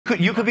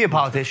could be a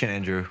politician,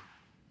 Andrew.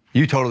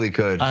 You totally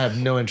could. I have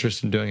no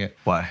interest in doing it.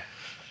 Why?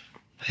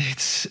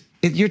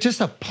 You're just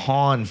a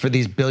pawn for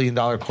these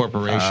billion-dollar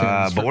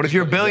corporations. But what if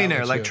you're a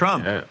billionaire like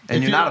Trump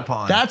and you're not a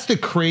pawn? That's the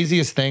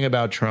craziest thing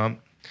about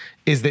Trump,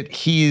 is that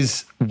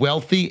he's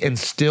wealthy and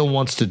still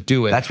wants to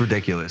do it. That's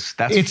ridiculous.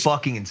 It's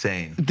fucking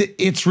insane.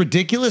 It's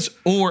ridiculous,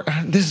 or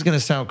this is going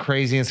to sound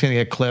crazy and it's going to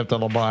get clipped, blah,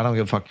 blah, blah. I don't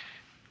give a fuck.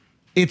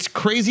 It's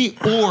crazy,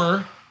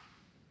 or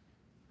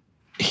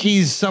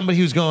he's somebody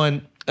who's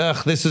going,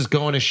 ugh, this is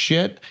going to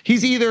shit.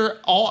 He's either,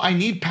 I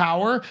need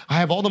power. I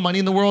have all the money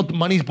in the world.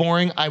 Money's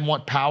boring. I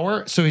want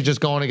power. So he's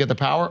just going to get the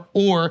power.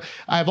 Or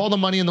I have all the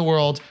money in the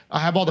world. I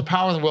have all the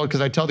power in the world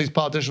because I tell these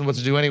politicians what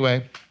to do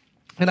anyway.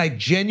 And I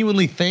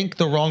genuinely think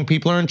the wrong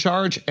people are in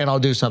charge, and I'll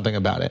do something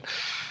about it.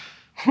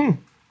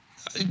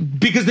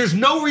 Because there's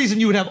no reason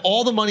you would have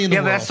all the money in the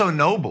world. Yeah, but that's so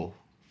noble.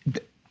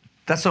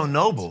 That's so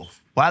noble.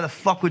 Why the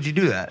fuck would you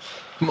do that?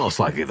 Most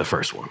likely the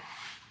first one.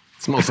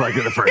 It's most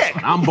likely the first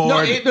one. I'm bored.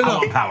 I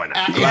want power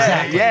now.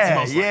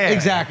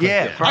 Exactly.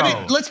 Yeah, bro. I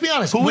mean, let's be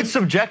honest. Who would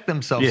subject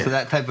themselves to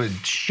that type of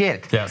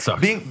shit? Yeah, it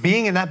sucks.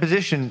 Being in that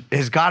position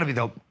has got to be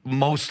the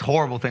most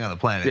horrible thing on the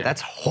planet. Yeah. That's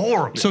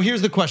horrible. So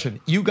here's the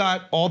question. You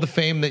got all the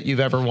fame that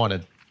you've ever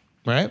wanted,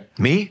 right?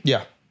 Me?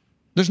 Yeah.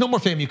 There's no more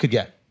fame you could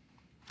get.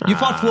 You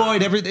fought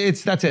Floyd,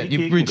 that's it.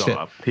 You reached it.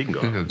 He can go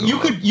up.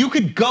 You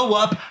could go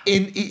up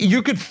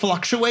you could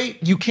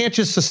fluctuate. You can't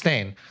just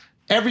sustain.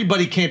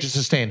 Everybody can't just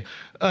sustain.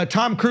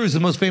 Tom Cruise, the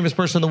most famous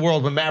person in the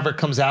world, when Maverick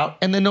comes out,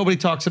 and then nobody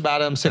talks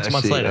about him 6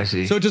 months later.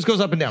 So it just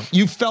goes up and down.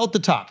 You felt the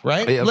top,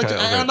 right? Yeah, okay.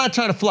 I'm not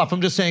trying to fluff.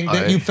 I'm just saying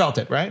that you felt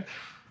it, right?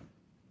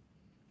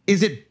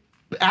 Is it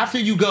after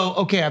you go,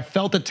 okay, I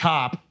felt the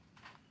top,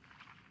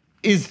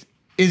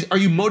 are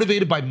you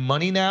motivated by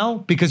money now?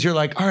 Because you're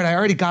like, all right, I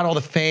already got all the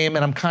fame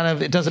and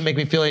it doesn't make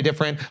me feel any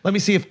different. Let me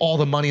see if all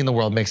the money in the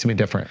world makes me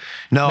different.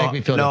 Make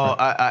me feel different.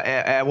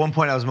 At one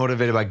point I was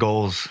motivated by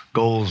goals.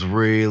 Goals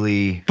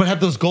really. But have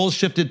those goals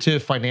shifted to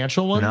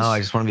financial ones? No, I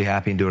just want to be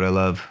happy and do what I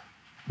love.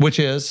 Which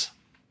is?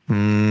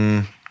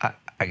 I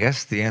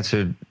guess the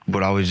answer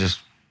would always just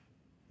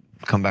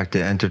come back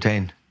to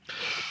entertain.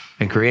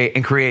 And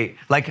create. Create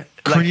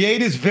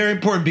is very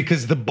important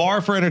because the bar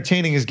for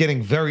entertaining is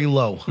getting very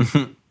low.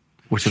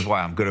 Which is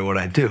why I'm good at what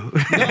I do.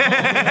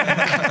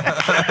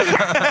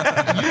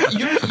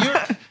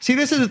 See,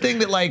 this is the thing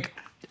that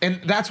and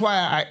that's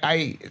why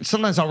I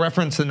sometimes I'll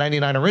reference the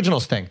 99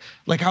 Originals thing.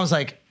 Like I was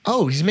like,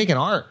 oh, he's making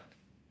art.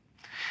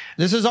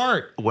 This is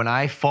art. When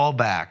I fall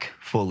back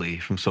fully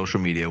from social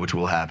media, which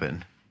will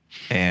happen,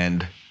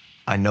 and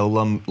I no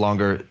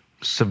longer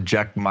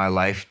subject my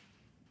life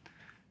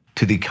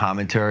to the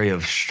commentary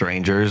of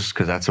strangers,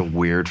 because that's a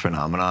weird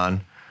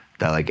phenomenon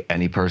that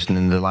any person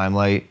in the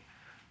limelight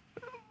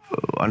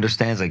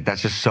understands,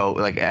 that's just so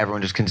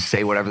everyone just can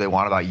say whatever they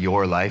want about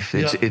your life.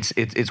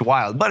 It's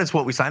wild, but it's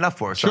what we signed up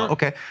for. So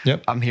okay,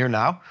 I'm here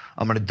now.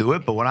 I'm gonna do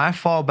it. But when I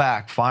fall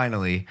back,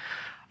 finally,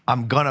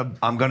 I'm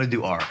gonna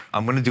do art.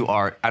 I'm gonna do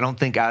art. I don't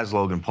think as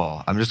Logan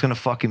Paul. I'm just gonna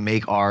fucking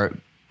make art.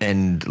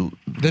 And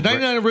the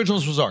 99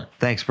 Originals was art.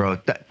 Thanks, bro.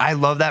 I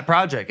love that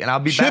project, and I'll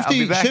be back.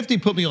 Shifty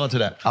put me onto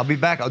that. I'll be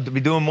back. I'll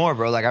be doing more,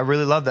 bro. I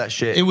really love that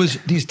shit. It was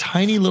these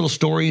tiny little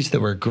stories that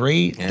were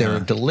great. Yeah. They were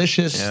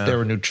delicious. Yeah. They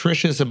were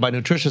nutritious, and by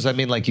nutritious I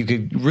mean you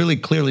could really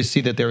clearly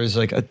see that there was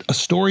a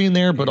story in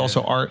there, but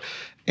also art.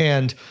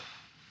 And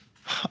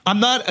I'm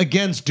not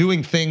against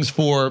doing things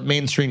for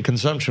mainstream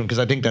consumption because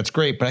I think that's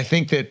great, but I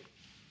think that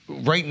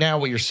right now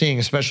what you're seeing,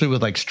 especially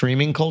with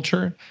streaming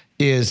culture,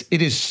 is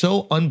it is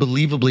so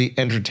unbelievably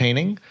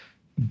entertaining,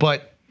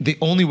 but the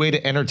only way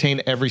to entertain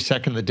every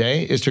second of the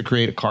day is to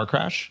create a car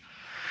crash.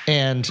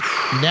 And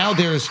now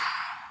there's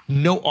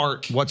no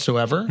art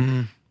whatsoever.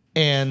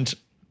 And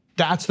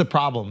that's the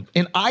problem.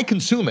 And I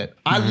consume it.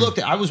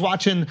 I was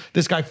watching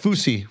this guy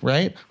Fusi,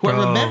 right? Who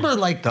I remember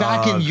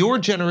back in your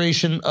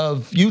generation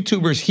of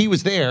YouTubers, he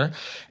was there,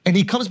 and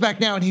he comes back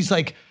now and he's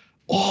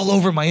all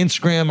over my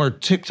Instagram or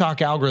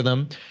TikTok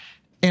algorithm.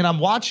 And I'm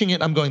watching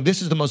it, I'm going,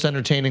 this is the most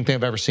entertaining thing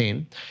I've ever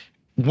seen.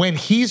 When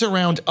he's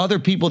around other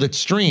people that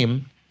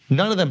stream,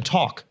 none of them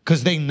talk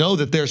because they know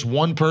that there's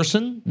one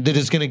person that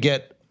is gonna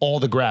get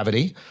all the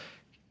gravity.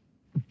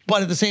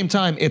 But at the same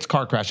time, it's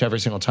car crash every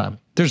single time.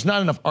 There's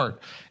not enough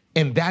art.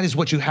 And that is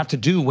what you have to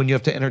do when you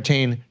have to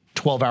entertain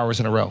 12 hours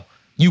in a row.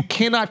 You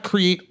cannot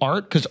create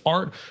art because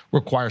art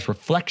requires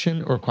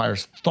reflection, it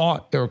requires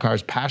thought, it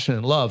requires passion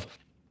and love.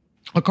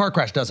 A car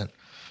crash doesn't.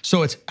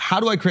 So it's,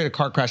 how do I create a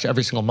car crash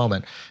every single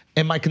moment?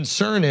 And my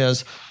concern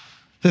is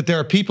that there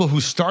are people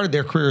who started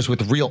their careers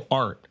with real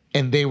art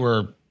and they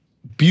were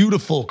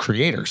beautiful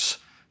creators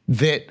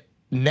that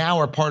now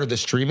are part of the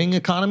streaming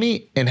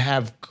economy and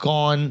have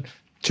gone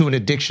to an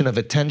addiction of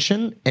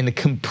attention and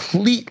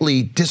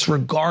completely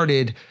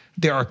disregarded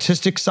their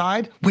artistic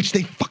side, which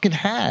they fucking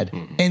had.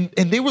 And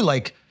they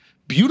were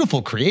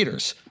beautiful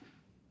creators.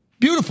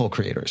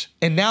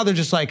 And now they're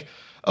just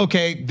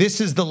okay,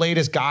 this is the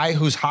latest guy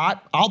who's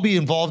hot. I'll be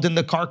involved in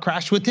the car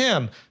crash with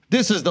him.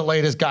 This is the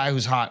latest guy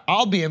who's hot.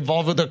 I'll be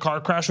involved with the car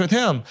crash with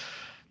him.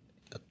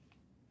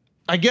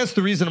 I guess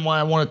the reason why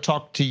I want to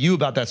talk to you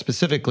about that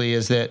specifically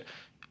is that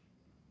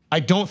I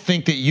don't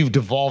think that you've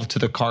devolved to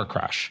the car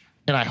crash.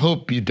 And I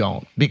hope you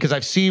don't, because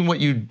I've seen what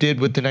you did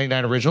with the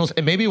 99 Originals,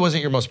 and maybe it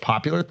wasn't your most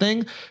popular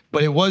thing,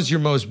 but it was your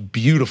most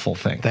beautiful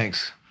thing.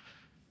 Thanks.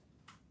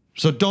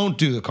 So don't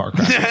do the car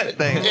crash.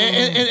 Thanks.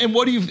 And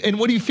what do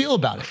you feel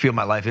about it? I feel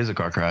my life is a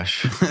car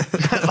crash.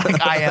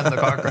 Like I am the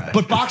car crash.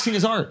 But boxing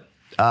is art.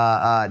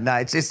 No,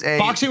 it's a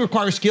boxing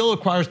requires skill,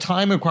 requires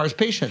time, requires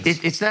patience.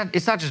 It's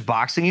not just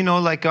boxing, you know.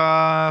 Like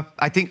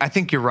I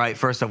think you're right.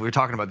 First off, we were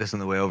talking about this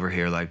on the way over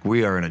here. Like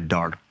we are in a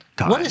dark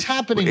time. What is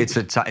happening? It's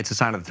a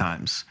sign of the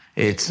times.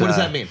 What does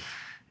that mean?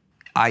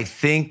 I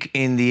think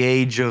in the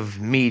age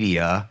of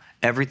media,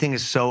 everything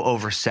is so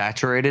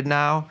oversaturated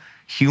now.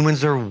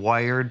 Humans are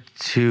wired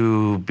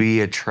to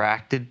be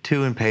attracted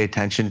to and pay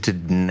attention to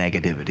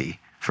negativity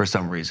for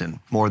some reason,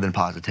 more than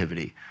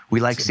positivity.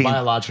 We like seeing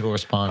biological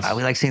response.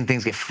 We like seeing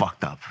things get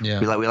fucked up. Yeah.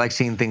 We like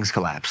seeing things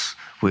collapse.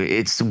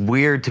 It's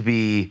weird to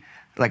be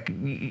like,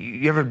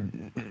 you ever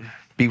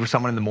be with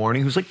someone in the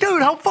morning who's like,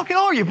 dude, how fucking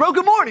are you, bro?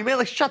 Good morning, man.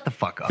 Like, shut the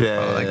fuck up,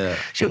 bro. Like,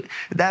 shoot,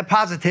 that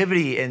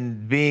positivity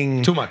and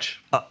being too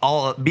much,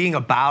 being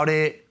about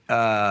it,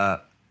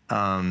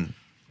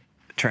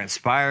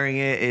 transpiring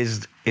it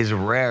is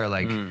rare.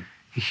 Like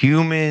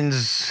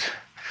humans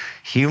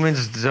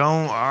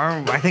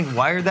aren't, I think,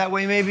 wired that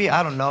way. Maybe,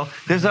 I don't know.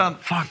 There's a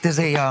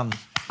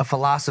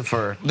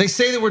philosopher. They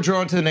say that we're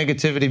drawn to the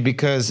negativity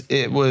because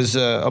it was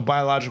a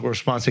biological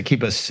response to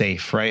keep us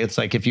safe, right? It's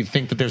like if you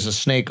think that there's a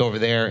snake over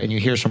there and you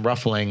hear some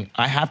ruffling,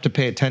 I have to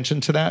pay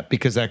attention to that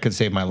because that could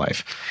save my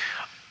life.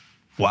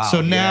 Wow.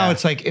 So now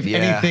it's like if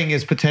anything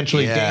is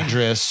potentially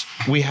dangerous,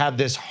 we have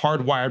this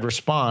hardwired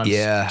response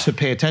to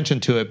pay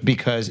attention to it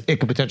because it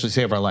could potentially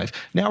save our life.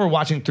 Now we're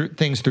watching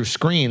things through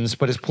screens,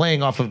 but it's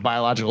playing off of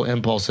biological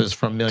impulses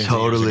from millions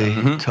of years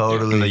ago.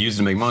 Totally. And they use it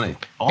to make money.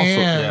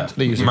 Also,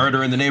 they use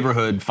murder in the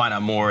neighborhood, find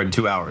out more in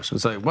 2 hours.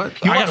 It's like, what?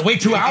 I gotta wait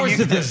 2 hours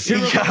to this. You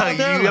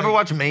ever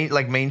watch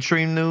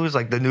mainstream news,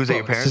 like the news that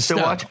your parents still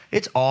watch?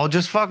 It's all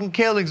just fucking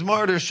killings,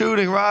 murder,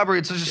 shooting, robbery.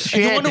 It's just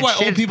shit. And you wonder why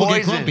old people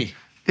get grumpy.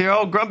 They're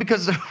all grumpy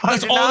because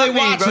that's all they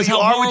watch is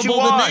how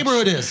horrible the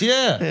neighborhood is.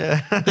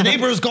 Yeah. The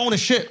neighborhood's going to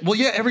shit. Well,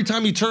 yeah, every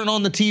time you turn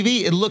on the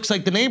TV, it looks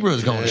like the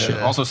neighborhood's going to shit.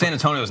 Also, San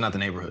Antonio is not the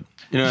neighborhood.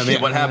 You know what I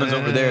mean? What happens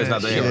over there is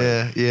not the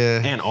neighborhood.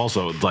 Yeah. And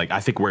also, like, I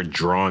think we're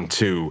drawn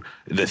to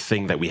the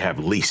thing that we have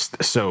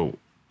least. So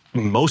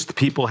most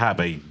people have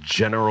a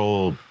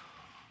general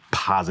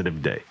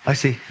positive day. I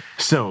see.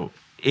 So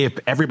if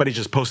everybody's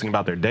just posting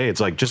about their day, it's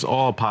like just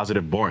all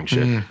positive, boring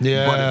shit.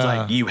 Yeah. But it's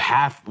like you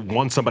have,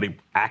 once somebody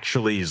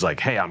actually is like,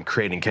 hey, I'm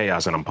creating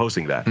chaos and I'm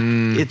posting that,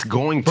 it's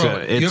going to,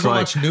 it's you ever like,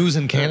 watch news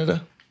in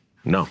Canada?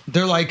 No.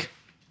 They're like,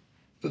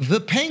 the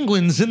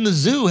penguins in the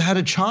zoo had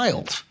a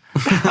child.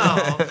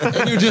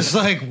 And you're just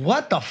like,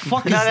 what the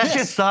fuck is this? That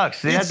shit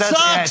sucks. It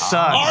sucks.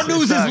 Our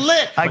news is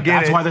lit.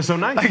 That's why they're so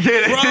nice. I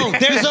get it. Bro,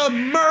 there's a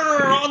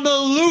murderer on the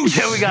loose.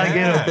 Yeah, we gotta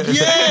get him.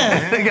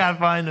 Yeah. We gotta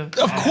find him.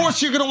 Of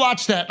course you're gonna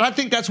watch that. And I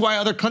think that's why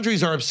other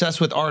countries are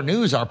obsessed with our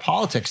news, our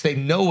politics. They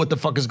know what the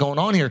fuck is going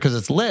on here because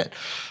it's lit.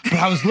 But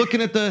I was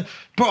looking at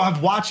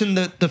I'm watching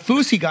the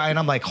Fousey guy and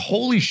I'm like,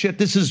 holy shit,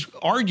 this is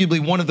arguably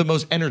one of the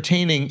most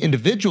entertaining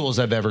individuals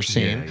I've ever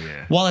seen.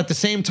 Yeah. While at the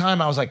same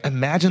time, I was like,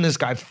 imagine this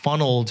guy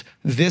funneled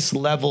this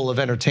level of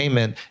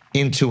entertainment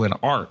into an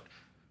art.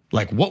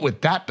 Like, what would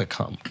that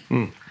become?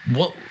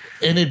 What?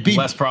 And it'd be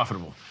less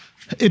profitable.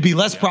 It'd be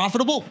less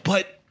profitable,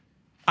 but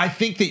I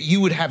think that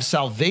you would have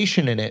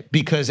salvation in it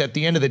because at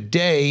the end of the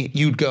day,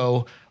 you'd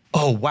go,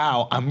 oh,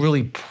 wow, I'm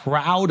really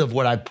proud of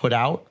what I put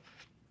out,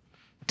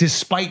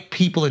 despite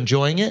people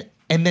enjoying it.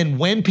 And then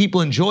when people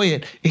enjoy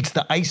it, it's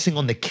the icing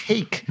on the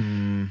cake.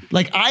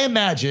 Like, I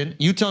imagine,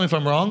 you tell me if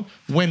I'm wrong,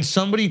 when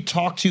somebody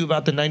talked to you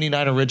about the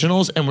 99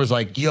 Originals and was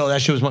like, yo,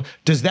 that shit was more,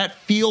 does that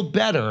feel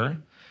better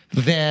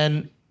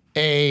than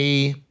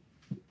a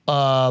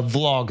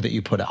vlog that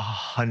you put out?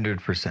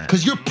 100%.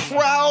 Because you're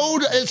proud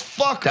as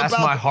fuck That's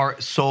about my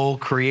heart, soul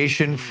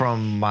creation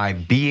from my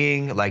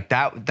being. Like,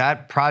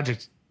 that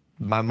project,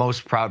 my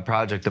most proud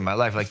project in my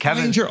life. Like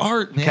Kevin, find your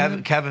art,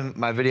 man. Kevin,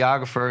 my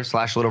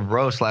videographer / little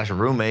bro /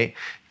 roommate,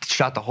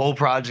 shot the whole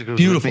project. It was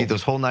Beautiful. with me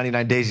those whole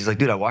 99 days. He's like,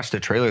 dude, I watched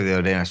the trailer the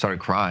other day and I started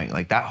crying.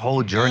 Like that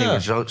whole journey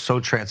was so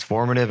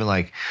transformative and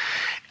like.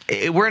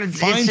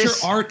 Find your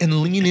art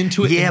and lean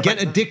into it and get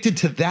addicted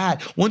to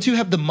that. Once you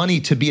have the money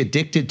to be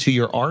addicted to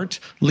your art,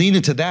 lean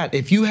into that.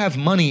 If you have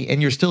money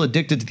and you're still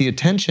addicted to the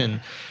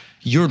attention,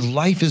 your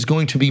life is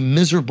going to be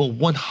miserable,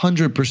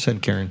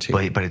 100%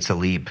 guaranteed. But it's a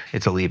leap.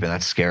 It's a leap, and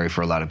that's scary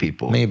for a lot of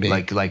people. Maybe.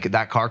 Like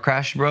that car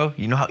crash, bro.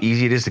 You know how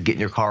easy it is to get in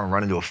your car and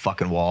run into a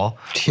fucking wall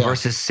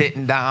versus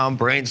sitting down,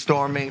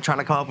 brainstorming, trying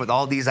to come up with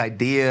all these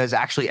ideas,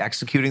 actually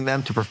executing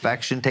them to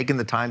perfection, taking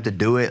the time to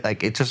do it.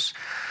 Like, it just...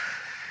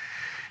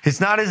 It's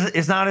not as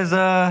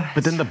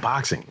But then the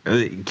boxing,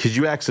 because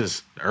you asked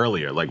this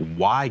earlier, like,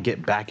 why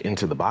get back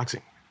into the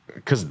boxing?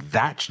 Because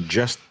that's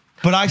just...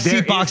 But I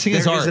see boxing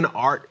as art. There is an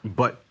art,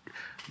 but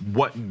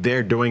what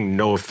they're doing,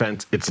 no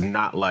offense, it's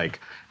not like,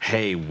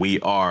 hey, we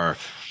are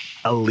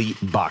elite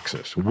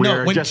boxers.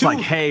 We're when just two, like,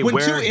 hey, when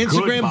we're two good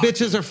Instagram boxers.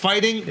 bitches are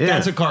fighting,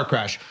 that's a car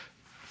crash.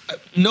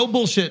 No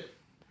bullshit.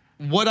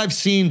 What I've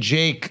seen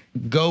Jake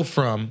go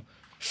from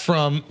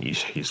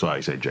He's why I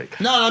say Jake.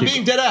 No, I'm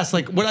being dead ass.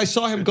 Like when I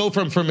saw him go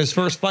from his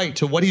first fight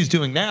to what he's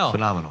doing now.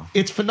 Phenomenal.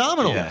 It's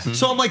phenomenal. Yeah.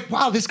 So I'm like,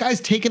 wow, this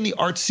guy's taking the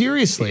art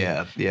seriously.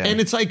 Yeah, yeah.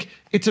 And it's like,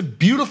 it's a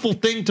beautiful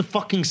thing to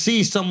fucking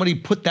see somebody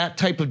put that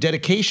type of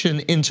dedication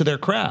into their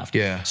craft.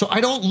 Yeah. So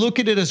I don't look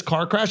at it as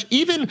car crash.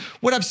 Even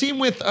what I've seen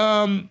with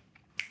some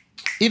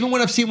of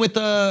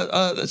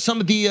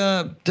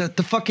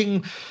the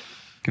fucking.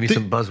 Give me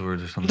some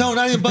buzzwords or something. No,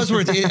 not even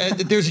buzzwords.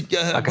 There's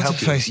what's help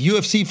the face?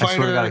 UFC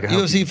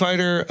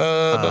fighter.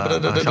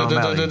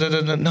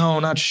 No,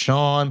 not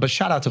Sean. But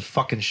shout out to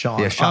fucking Sean.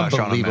 Yeah, Sean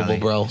Unbelievable, O'Malley.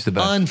 bro. He's the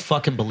best.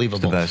 Unfucking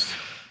believable. The best.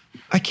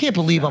 I can't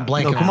believe I'm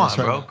blanking. No, come on on, this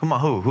right bro. now. Come on,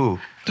 who?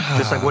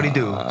 Just like, what do you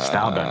do?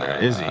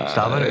 Stylebender, Izzy.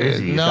 Stylebender,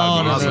 Izzy. No,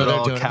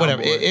 Cowboy.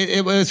 whatever.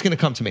 It's going to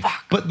come to me.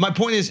 But my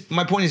point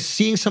is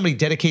seeing somebody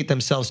dedicate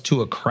themselves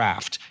to a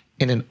craft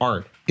and an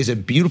art is a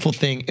beautiful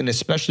thing, and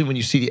especially when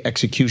you see the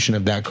execution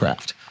of that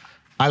craft.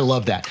 I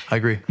love that. I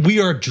agree. We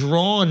are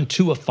drawn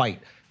to a fight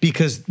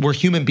because we're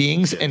human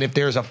beings, and if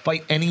there's a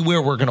fight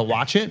anywhere, we're going to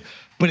watch it.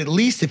 But at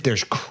least if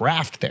there's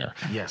craft there.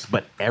 Yes,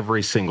 but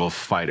every single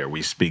fighter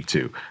we speak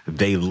to,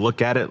 they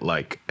look at it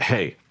like,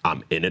 hey,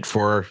 I'm in it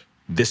for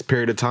this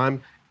period of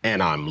time,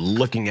 and I'm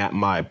looking at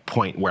my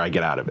point where I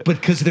get out of it.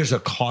 But because there's a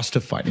cost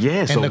to fighting.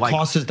 Yeah, so and the like,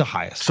 cost is the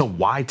highest. So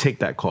why take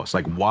that cost?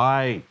 Like,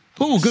 why?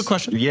 Ooh, good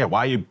question. Yeah,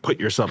 why you put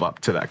yourself up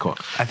to that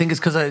cost? I think it's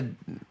because I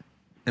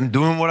am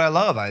doing what I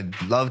love. I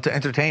love to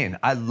entertain.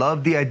 I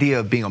love the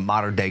idea of being a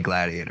modern day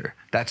gladiator.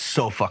 That's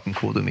so fucking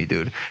cool to me,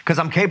 dude. Because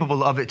I'm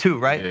capable of it too,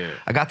 right? Yeah.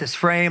 I got this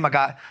frame. I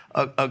got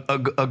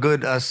a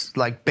good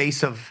like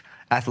base of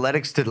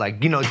athletics to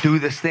like, you know, do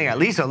this thing at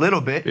least a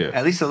little bit. Yeah.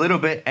 At least a little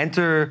bit.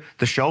 Enter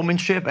the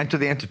showmanship, enter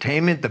the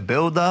entertainment, the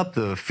build up,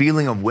 the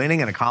feeling of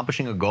winning and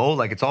accomplishing a goal.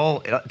 Like it's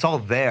all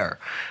there,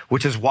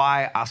 which is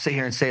why I'll sit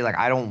here and say like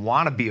I don't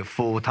want to be a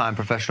full-time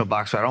professional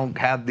boxer. I don't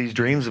have these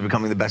dreams of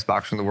becoming the best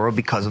boxer in the world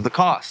because of the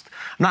cost.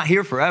 I'm not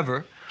here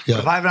forever. Yeah.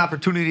 But if I have an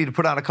opportunity to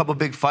put on a couple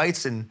big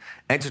fights and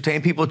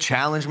entertain people,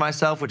 challenge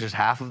myself, which is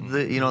half of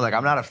the, you know, like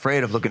I'm not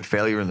afraid of looking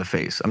failure in the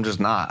face. I'm just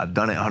not. I've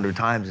done it 100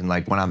 times. And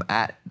like when I'm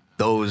at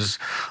those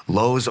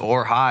lows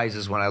or highs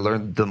is when I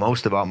learn the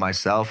most about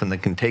myself and then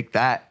can take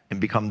that and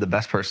become the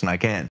best person I can.